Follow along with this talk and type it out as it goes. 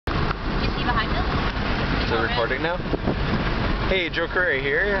We're recording now. Hey, Joe Curry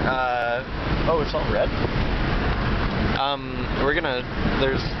here. Oh, it's all red. We're gonna.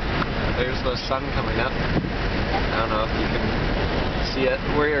 There's the sun coming up. I don't know if you can see it.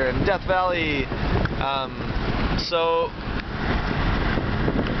 We're in Death Valley.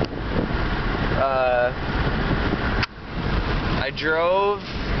 I drove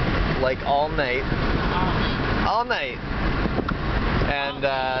like all night, and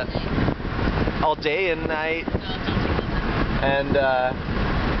all day and night, and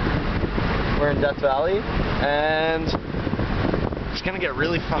we're in Death Valley, and it's gonna get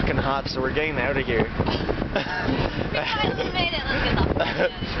really fucking hot, so we're getting out of here. We finally made it. Let's get the fuck out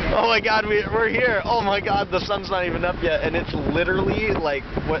of here. Oh my god, we're here. Oh my god, the sun's not even up yet, and it's literally like,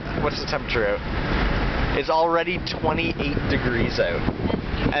 what's the temperature out? It's already 28 degrees out,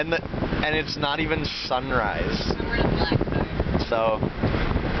 and it's not even sunrise. And we're in a black star. So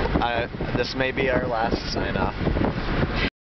this may be our last sign off.